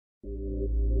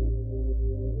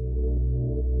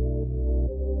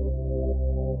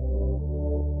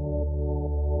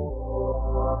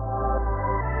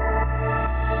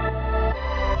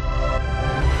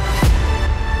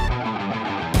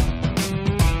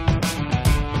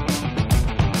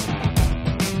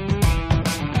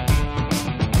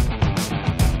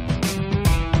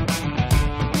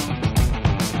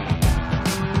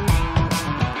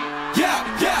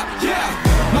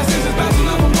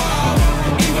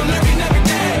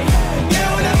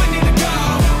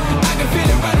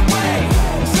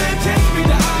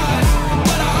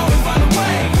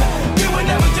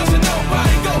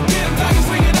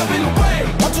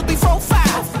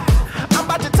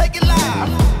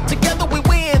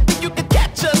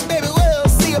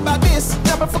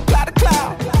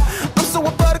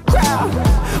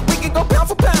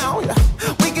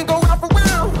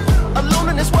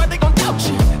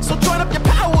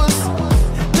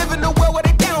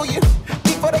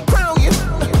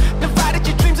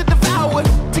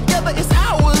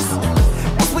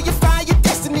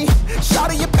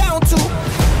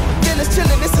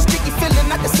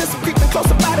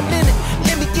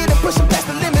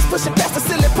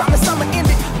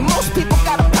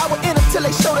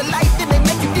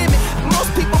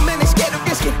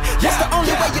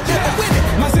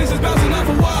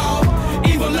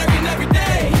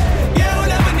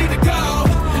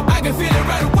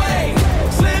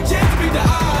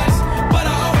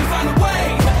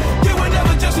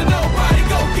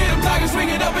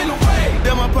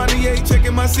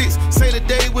Say the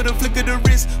day with a flick of the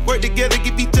wrist. Work together,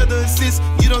 give each other assists.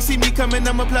 You don't see me coming,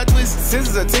 I'ma plot twist.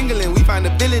 Senses are tingling, we find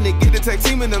a feeling and get the tag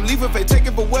team and I'm leaving fake.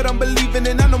 Taking for what I'm believing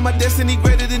and I know my destiny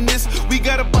greater than this. We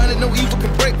got a bond that no evil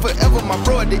can break forever, my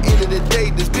bro. At the end of the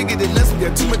day, this bigger than us, we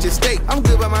got too much at stake. I'm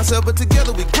good by myself, but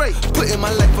together we great. Putting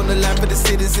my life on the line for the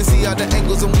citizens. See all the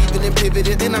angles I'm weaving and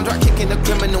pivoting. Then I'm dry kicking a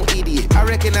criminal idiot. I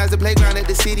recognize the playground that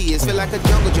the city is. Feel like a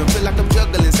jungle gym, feel like I'm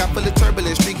juggling. Sky full of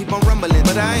turbulence, street keep on rumbling.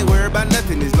 But I ain't worried about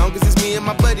nothing, as long as it's me and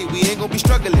my buddy, we ain't gonna be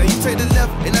struggling. Now you take the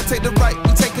left and I take the right.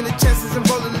 We taking the chances and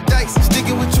rolling the dice.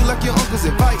 Sticking with you like your uncle's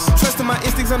advice. Trusting my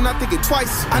instincts, I'm not thinking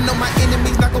twice. I know my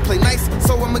enemy's not gonna play nice,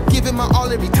 so I'ma give it my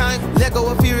all every time. Let go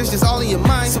of fear, it's just all in your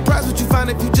mind. Surprise what you find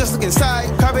if you just look inside.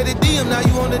 Carpe the diem, now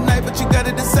you on the night, but you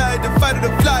gotta decide to fight or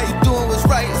to fly. You doing what's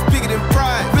right, it's bigger than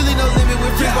pride. Really no limit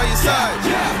with friends by your side.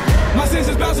 My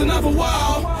senses bouncing off a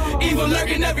wall, evil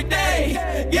lurking every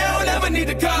day. Yeah, I don't ever need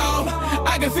to call,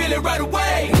 I can feel it right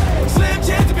away. Slim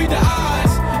chance to beat the odds.